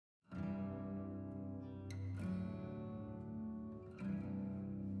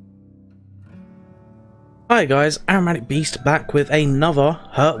Hi guys, Aromatic Beast back with another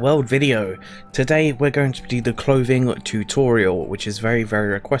HURTWORLD video. Today we're going to do the clothing tutorial, which is very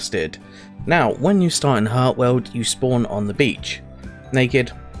requested. Now, when you start in HURTWORLD, you spawn on the beach.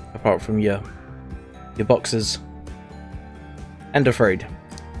 Naked, apart from your boxers. And afraid.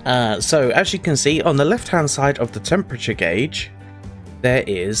 So, as you can see, on the left hand side of the temperature gauge, there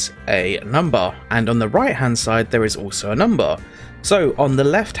is a number. And on the right hand side, there is also a number. So on the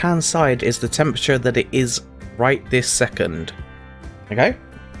left hand side is the temperature that it is right this second. Okay,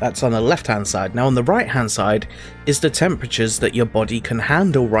 that's on the left hand side. Now on the right hand side is the temperatures that your body can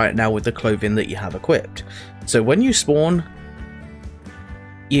handle right now with the clothing that you have equipped. So when you spawn,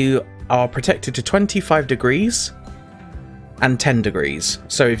 you are protected to 25 degrees and 10 degrees.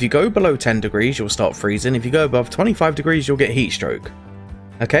 So if you go below 10 degrees, you'll start freezing. If you go above 25 degrees, you'll get heat stroke.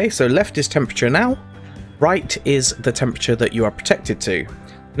 Okay, so left is temperature now. Right is the temperature that you are protected to.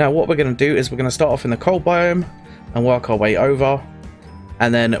 Now what we're going to do is we're going to start off in the cold biome and work our way over,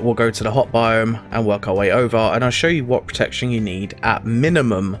 and then we'll go to the hot biome and work our way over, and I'll show you what protection you need at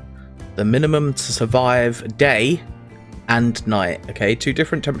minimum. The minimum to survive day and night. Okay, two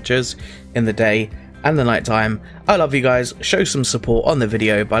different temperatures in the day and the night time. I love you guys. Show some support on the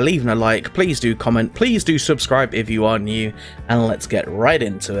video by leaving a like. Please do comment, please do subscribe if you are new, and let's get right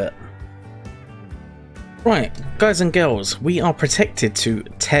into it. Right, guys and girls, we are protected to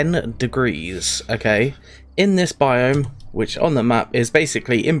 10 degrees, okay? In this biome, which on the map is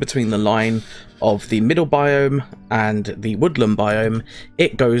basically in between the line of the middle biome and the woodland biome,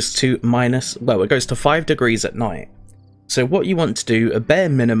 it goes to it goes to 5 degrees at night. So what you want to do, a bare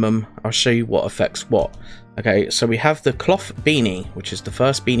minimum, I'll show you what affects what. Okay, so we have the cloth beanie, which is the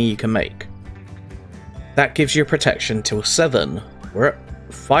first beanie you can make. That gives you protection till 7. We're at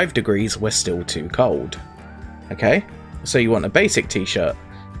 5 degrees, we're still too cold. Okay, so you want a basic t-shirt,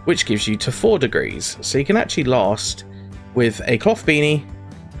 which gives you to 4 degrees. So you can actually last with a cloth beanie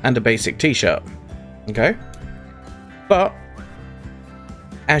and a basic t-shirt. Okay, but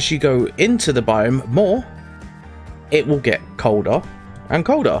as you go into the biome more, it will get colder and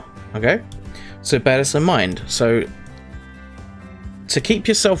colder. Okay, so bear this in mind. So to keep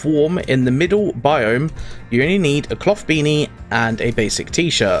yourself warm in the middle biome, you only need a cloth beanie and a basic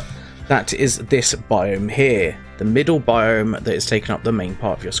t-shirt. That is this biome here, the middle biome that is taking up the main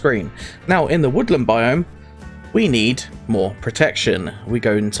part of your screen. Now in the woodland biome, we need more protection. We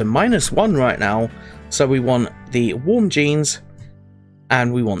go into -1 right now, so we want the warm jeans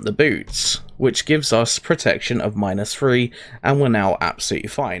and we want the boots, which gives us protection of -3, and we're now absolutely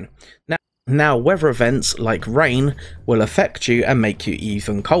fine. Now weather events like rain will affect you and make you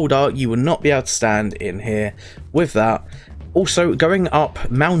even colder. You will not be able to stand in here with that. Also, going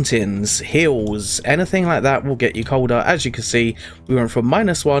up mountains, hills, anything like that will get you colder. As you can see, we went from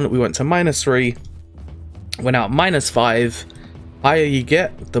 -1, we went to -3, we're now at -5. Higher you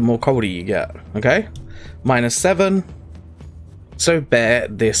get, the more colder you get, okay? -7, so bear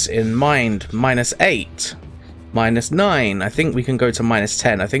this in mind. -8, -9, I think we can go to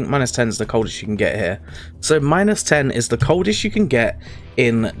 -10. I think -10 is the coldest you can get here. So -10 is the coldest you can get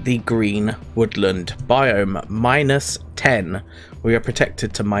in the green woodland biome. -10. We are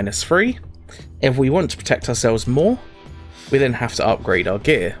protected to -3. If we want to protect ourselves more, we then have to upgrade our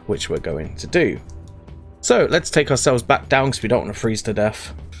gear, which we're going to do. So let's take ourselves back down because we don't want to freeze to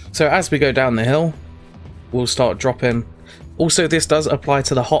death. So as we go down the hill, we'll start dropping. Also, this does apply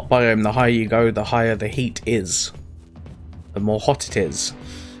to the hot biome. The higher you go, the higher the heat is, the more hot it is.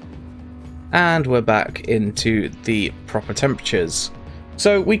 And we're back into the proper temperatures.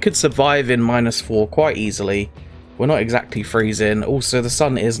 So we could survive in -4 quite easily. We're not exactly freezing. Also, the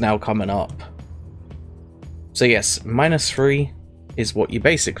sun is now coming up. So yes, -3 is what you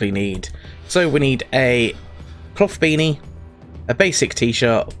basically need. So we need a cloth beanie, a basic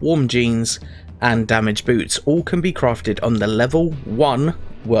t-shirt, warm jeans, and damaged boots. All can be crafted on the level 1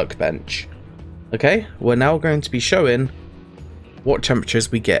 workbench. Okay, we're now going to be showing what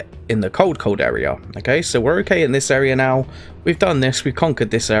temperatures we get in the cold area. Okay, so we're okay in this area now. We've done this, we've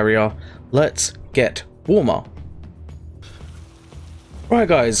conquered this area. Let's get warmer. Right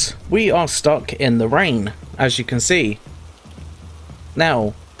guys, we are stuck in the rain, as you can see.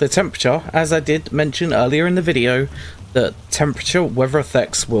 Now, the temperature, as I did mention earlier in the video, the temperature weather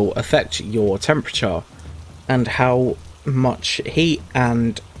effects will affect your temperature and how much heat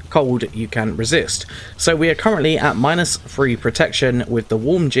and cold you can resist. So we are currently at -3 protection with the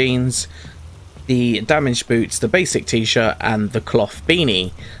warm jeans, the damaged boots, the basic t-shirt, and the cloth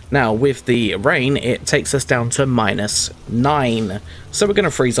beanie. Now with the rain, it takes us down to -9, so we're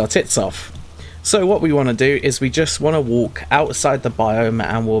going to freeze our tits off. So what we want to do is we just want to walk outside the biome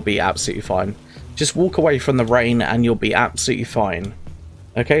and we'll be absolutely fine. Just walk away from the rain and you'll be absolutely fine.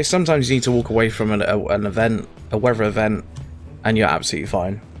 Okay, sometimes you need to walk away from an event, a weather event, and you're absolutely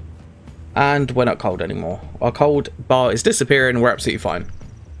fine. And we're not cold anymore. Our cold bar is disappearing, we're absolutely fine.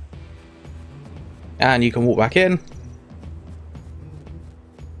 And you can walk back in.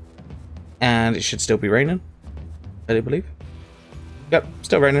 And it should still be raining, I do believe. Yep,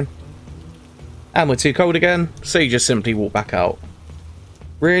 still raining. And we're too cold again, so you just simply walk back out.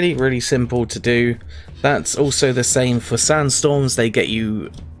 Really, really simple to do. That's also the same for sandstorms. They get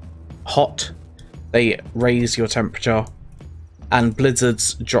you hot, they raise your temperature, and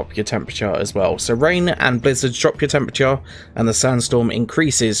blizzards drop your temperature as well. So rain and blizzards drop your temperature, and the sandstorm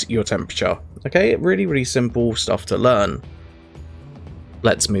increases your temperature. Okay, really, really simple stuff to learn.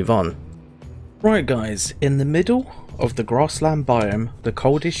 Let's move on. Right guys, in the middle of the grassland biome, the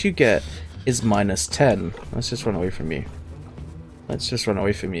coldest you get is -10. Let's just run away from you. Let's just run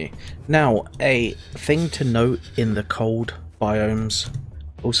away from you. Now, a thing to note in the cold biomes.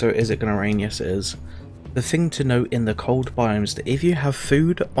 Also, is it going to rain? Yes, it is. The thing to note in the cold biomes that if you have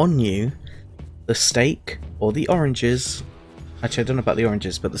food on you, the steak or the oranges, actually I don't know about the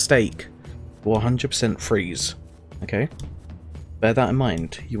oranges, but the steak will 100% freeze. Okay? Bear that in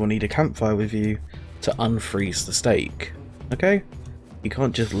mind. You will need a campfire with you to unfreeze the steak. Okay? You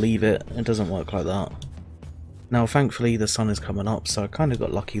can't just leave it. It doesn't work like that. Now, thankfully, the sun is coming up, so I kind of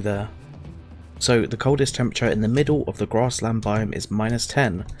got lucky there. So, the coldest temperature in the middle of the grassland biome is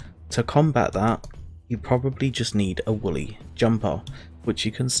 -10. To combat that, you probably just need a woolly jumper, which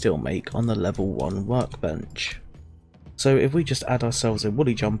you can still make on the level 1 workbench. So, if we just add ourselves a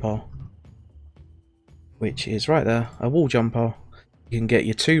woolly jumper, which is right there, a wool jumper, you can get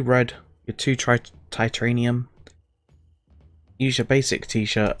your 2 red, your 2 titanium, use your basic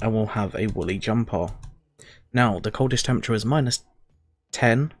t-shirt, and we'll have a woolly jumper. Now, the coldest temperature is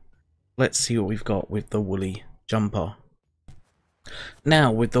 -10. Let's see what we've got with the woolly jumper. Now,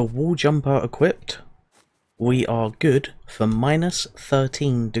 with the wool jumper equipped, we are good for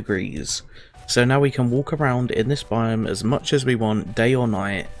 -13 degrees. So now we can walk around in this biome as much as we want, day or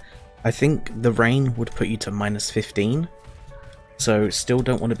night. I think the rain would put you to -15. So still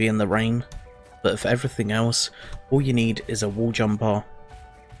don't want to be in the rain. But for everything else, all you need is a wool jumper,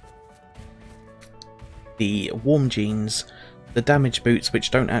 the warm jeans, the damaged boots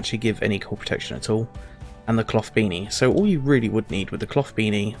which don't actually give any cold protection at all, and the cloth beanie. So all you really would need with the cloth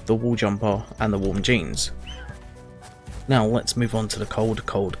beanie, the wool jumper, and the warm jeans. Now let's move on to the cold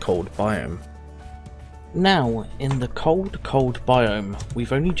biome. Now, in the cold biome,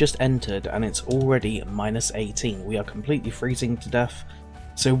 we've only just entered and it's already -18. We are completely freezing to death.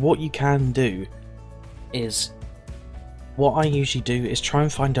 So what you can do is, what I usually do is try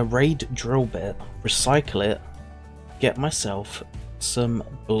and find a raid drill bit, recycle it, get myself some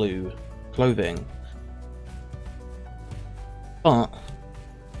blue clothing. But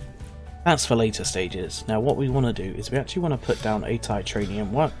that's for later stages. Now what we want to do is we actually want to put down a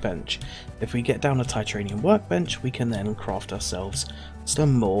titanium workbench. If we get down a titanium workbench, we can then craft ourselves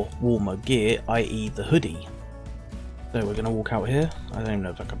some more warmer gear, i.e. the hoodie. So we're going to walk out here. I don't even know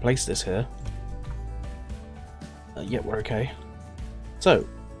if I can place this here. Yep, we're okay. So,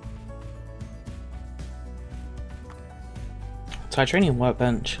 titanium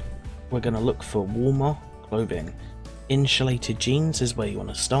workbench, we're going to look for warmer clothing. Insulated jeans is where you want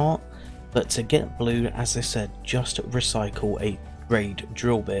to start, but to get blue, as I said, just recycle a raid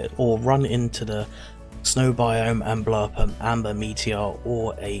drill bit or run into the snow biome and blow up an amber meteor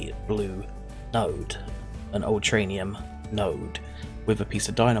or a blue node, an ultranium node, with a piece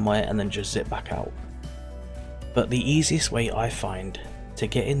of dynamite and then just zip back out. But the easiest way I find to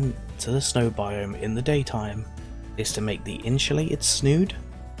get into the snow biome in the daytime is to make the insulated snood.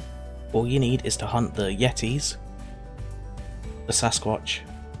 All you need is to hunt the yetis, the Sasquatch,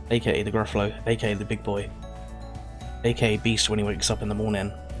 aka the Gruffalo, aka the big boy, aka Beast when he wakes up in the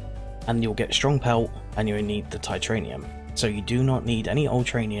morning, and you'll get strong pelt and you'll need the titanium. So you do not need any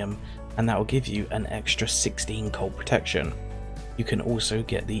ultranium, and that will give you an extra 16 cold protection. You can also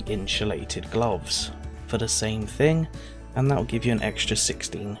get the insulated gloves for the same thing, and that will give you an extra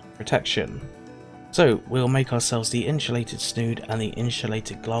 16 protection. So we'll make ourselves the insulated snood and the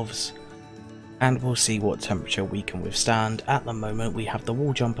insulated gloves, and we'll see what temperature we can withstand. At the moment we have the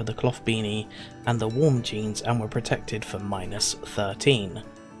wool jumper, the cloth beanie, and the warm jeans, and we're protected for -13.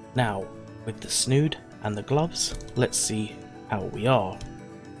 Now, with the snood and the gloves, let's see how we are.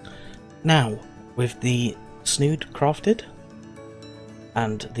 Now, with the snood crafted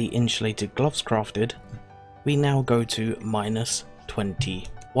and the insulated gloves crafted, we now go to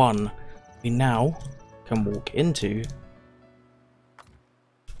 -21. We now can walk into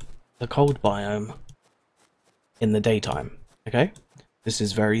the cold biome in the daytime, okay? This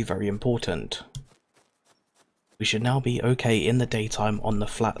is very, very important. We should now be okay in the daytime on the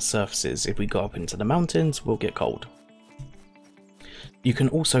flat surfaces. If we go up into the mountains, we'll get cold. You can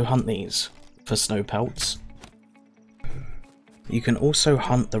also hunt these for snow pelts. You can also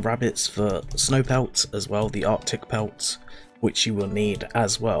hunt the rabbits for snow pelts as well, the Arctic pelts, which you will need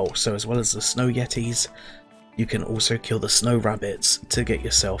as well. So as well as the snow yetis, you can also kill the snow rabbits to get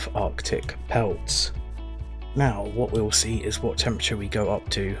yourself Arctic pelts. Now what we'll see is what temperature we go up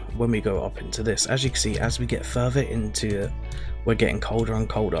to when we go up into this. As you can see, as we get further into it, we're getting colder and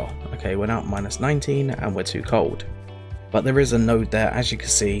colder. Okay, we're now at -19 and we're too cold. But there is a node there, as you can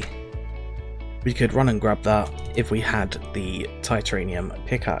see. We could run and grab that if we had the titanium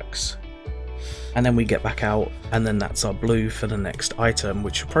pickaxe. And then we get back out, and then that's our blue for the next item,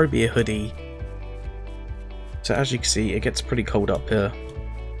 which will probably be a hoodie. So as you can see, it gets pretty cold up here.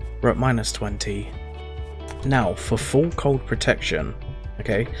 We're at -20. Now, for full cold protection,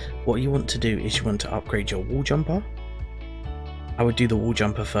 okay, what you want to do is you want to upgrade your wool jumper. I would do the wool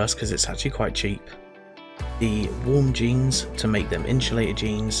jumper first because it's actually quite cheap. The warm jeans to make them insulated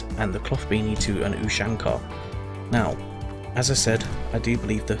jeans, and the cloth beanie to an ushanka. Now, as I said, I do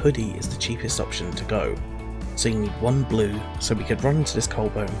believe the hoodie is the cheapest option to go. So you need one blue, so we could run into this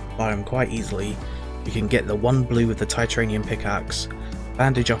cold biome quite easily. We can get the one blue with the titanium pickaxe,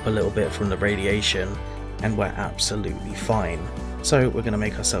 bandage up a little bit from the radiation, and we're absolutely fine. So we're going to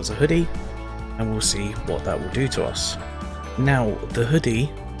make ourselves a hoodie, and we'll see what that will do to us. Now, the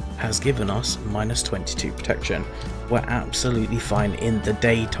hoodie has given us -22 protection. We're absolutely fine in the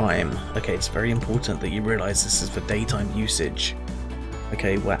daytime. Okay, it's very important that you realise this is for daytime usage.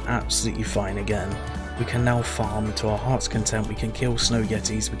 Okay, we're absolutely fine again. We can now farm to our heart's content. We can kill snow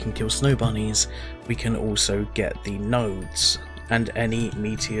yetis, we can kill snow bunnies, we can also get the nodes and any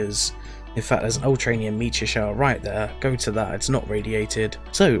meteors. In fact, there's an ultranium meteor shower right there. Go to that, it's not radiated.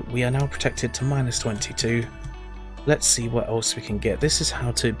 So we are now protected to -22. Let's see what else we can get. This is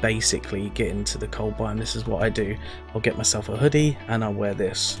how to basically get into the cold biome. This is what I do. I'll get myself a hoodie and I'll wear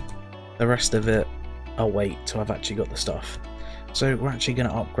this. The rest of it, I'll wait till I've actually got the stuff. So we're actually going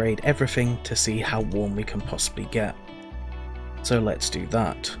to upgrade everything to see how warm we can possibly get. So let's do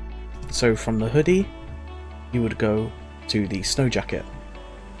that. So from the hoodie, you would go to the snow jacket,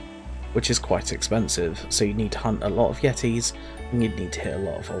 which is quite expensive. So you need to hunt a lot of yetis and you'd need to hit a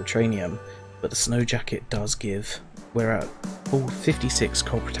lot of ultranium. But the snow jacket does give, we're at full 56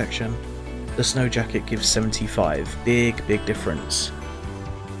 cold protection. The snow jacket gives 75. Big difference.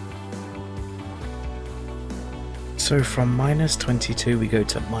 So from -22 we go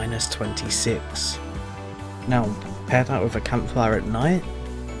to -26. Now pair that with a campfire at night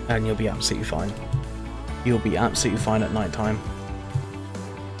and you'll be absolutely fine. You'll be absolutely fine at night time.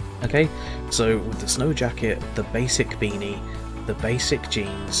 Okay, so with the snow jacket, the basic beanie, the basic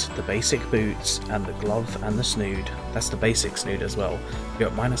jeans, the basic boots, and the glove and the snood, that's the basic snood as well, you're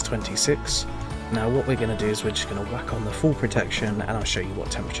at -26. Now what we're going to do is we're just going to whack on the full protection and I'll show you what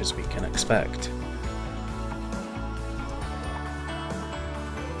temperatures we can expect.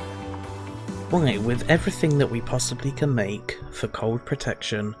 Right, with everything that we possibly can make for cold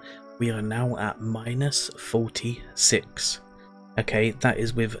protection, we are now at -46. Okay, that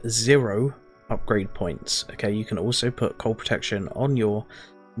is with 0 upgrade points. Okay, you can also put cold protection on your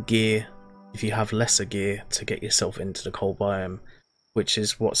gear if you have lesser gear to get yourself into the cold biome, which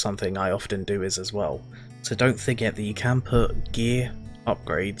is what something I often do is as well. So don't forget that you can put gear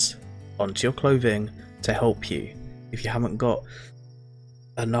upgrades onto your clothing to help you. If you haven't got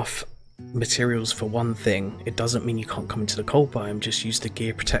enough materials for one thing, it doesn't mean you can't come into the cold biome. Just use the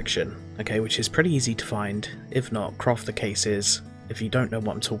gear protection, okay, which is pretty easy to find. If not, craft the cases. If you don't know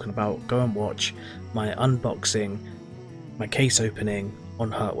what I'm talking about, go and watch my unboxing, my case opening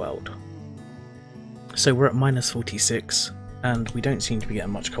on HURTWORLD. So we're at -46 and we don't seem to be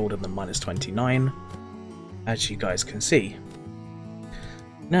getting much colder than -29, as you guys can see.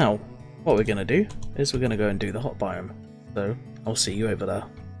 Now what we're going to do is we're going to go and do the hot biome, so I'll see you over there.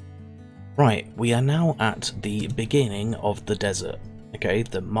 Right, we are now at the beginning of the desert, okay,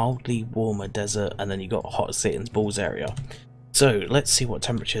 the mildly warmer desert, and then you got hot Satan's balls area. So let's see what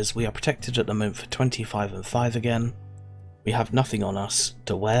temperatures. We are protected at the moment for 25 and 5 again. We have nothing on us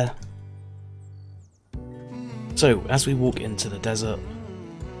to wear. So as we walk into the desert,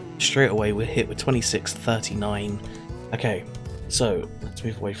 straight away we're hit with 26, 39. Okay, so let's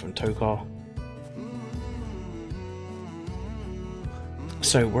move away from Tokar.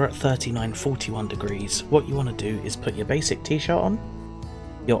 So we're at 39, 41 degrees. What you want to do is put your basic t-shirt on,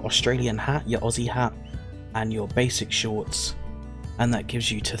 your Australian hat, your Aussie hat, and your basic shorts, and that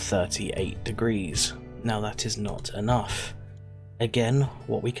gives you to 38 degrees. Now that is not enough. Again,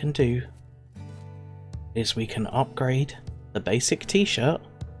 what we can do is we can upgrade the basic t-shirt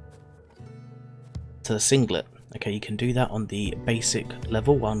to the singlet. Okay, you can do that on the basic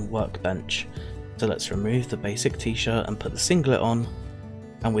level 1 workbench. So let's remove the basic t-shirt and put the singlet on,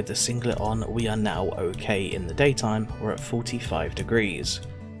 and with the singlet on we are now okay in the daytime. We're at 45 degrees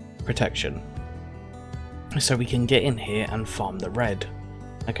protection. So we can get in here and farm the red.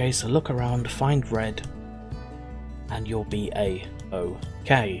 Okay, so look around, find red, and you'll be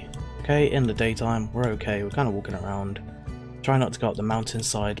a-okay. Okay, in the daytime we're okay, we're kind of walking around. Try not to go up the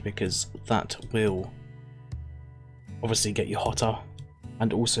mountainside because that will obviously get you hotter,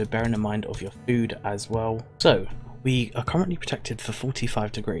 and also bearing in mind of your food as well. So we are currently protected for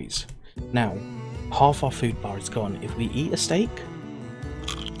 45 degrees. Now half our food bar is gone. If we eat a steak,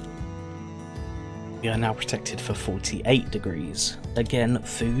 we are now protected for 48 degrees. Again,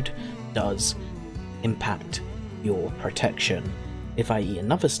 food does impact your protection. If I eat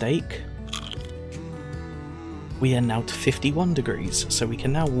another steak, we are now to 51 degrees, so we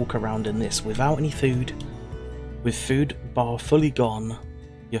can now walk around in this without any food. With food bar fully gone,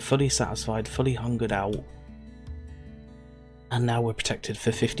 you're fully satisfied, fully hungered out, and now we're protected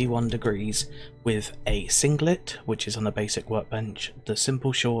for 51 degrees with a singlet, which is on the basic workbench, the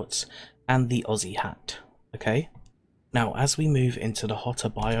simple shorts, and the Aussie hat. Okay, now as we move into the hotter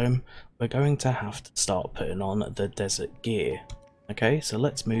biome, we're going to have to start putting on the desert gear. Okay, so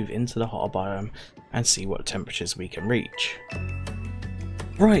let's move into the hotter biome and see what temperatures we can reach.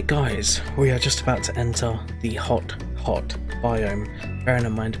 Right guys, we are just about to enter the hot biome. Bearing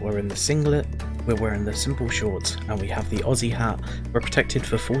in mind we're in the singlet, we're wearing the simple shorts, and we have the Aussie hat. We're protected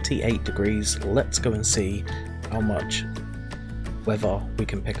for 48 degrees. Let's go and see how much weather we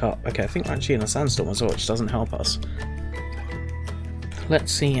can pick up. Okay, I think we're actually in a sandstorm as well, which doesn't help us.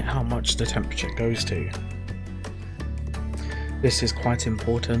 Let's see how much the temperature goes to. This is quite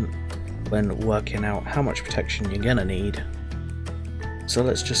important when working out how much protection you're gonna need. So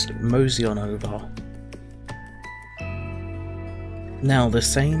let's just mosey on over. Now the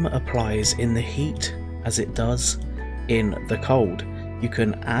same applies in the heat as it does in the cold. You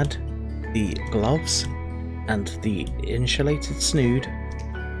can add the gloves and the insulated snood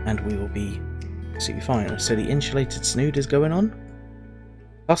and we will be absolutely fine. So the insulated snood is going on,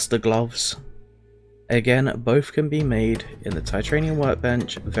 plus the gloves. Again, both can be made in the titanium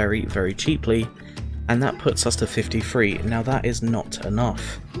workbench very, very cheaply, and that puts us to 53. Now that is not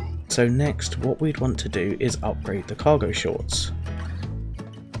enough. So next, what we'd want to do is upgrade the cargo shorts.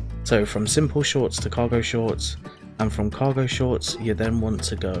 So from simple shorts to cargo shorts, and from cargo shorts you then want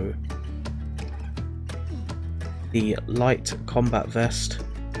to go the light combat vest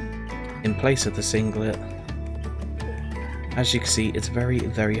in place of the singlet. As you can see, it's very,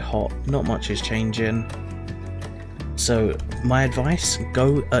 very hot, not much is changing. So my advice,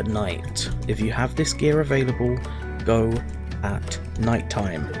 go at night. If you have this gear available, go at night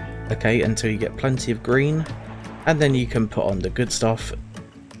time, okay, until you get plenty of green, and then you can put on the good stuff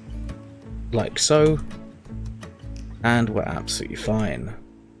like so, and we're absolutely fine.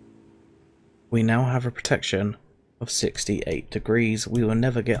 We now have a protection of 68 degrees. We will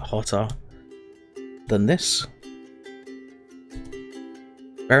never get hotter than this.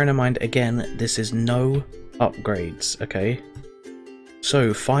 Bearing in mind, again, this is no upgrades, okay?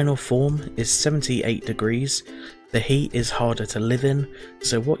 So final form is 78 degrees. The heat is harder to live in,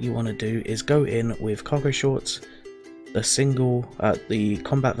 so what you want to do is go in with cargo shorts, the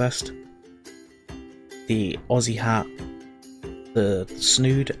combat vest, the Aussie hat, the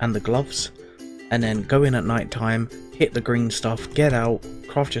snood and the gloves, and then go in at night time, hit the green stuff, get out,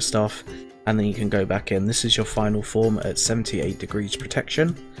 craft your stuff, and then you can go back in. This is your final form at 78 degrees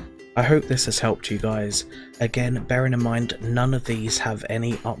protection. I hope this has helped you guys. Again, bearing in mind none of these have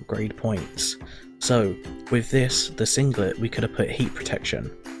any upgrade points. So with this, the singlet, we could have put heat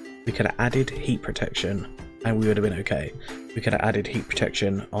protection. We could have added heat protection and we would have been okay. We could have added heat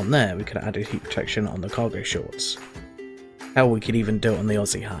protection on there. We could have added heat protection on the cargo shorts. Hell, we could even do it on the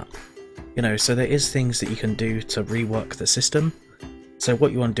Aussie hat. You know, so there is things that you can do to rework the system. So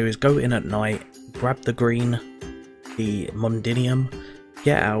what you want to do is go in at night, grab the green, the Mondinium,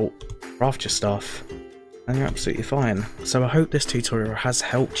 get out, craft your stuff, and you're absolutely fine. So I hope this tutorial has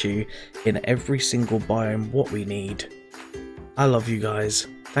helped you in every single biome what we need. I love you guys.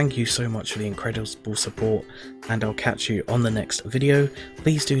 Thank you so much for the incredible support, and I'll catch you on the next video.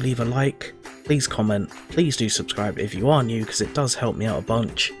 Please do leave a like, please comment, please do subscribe if you are new because it does help me out a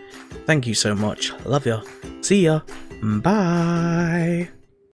bunch. Thank you so much. Love ya. See ya. Bye.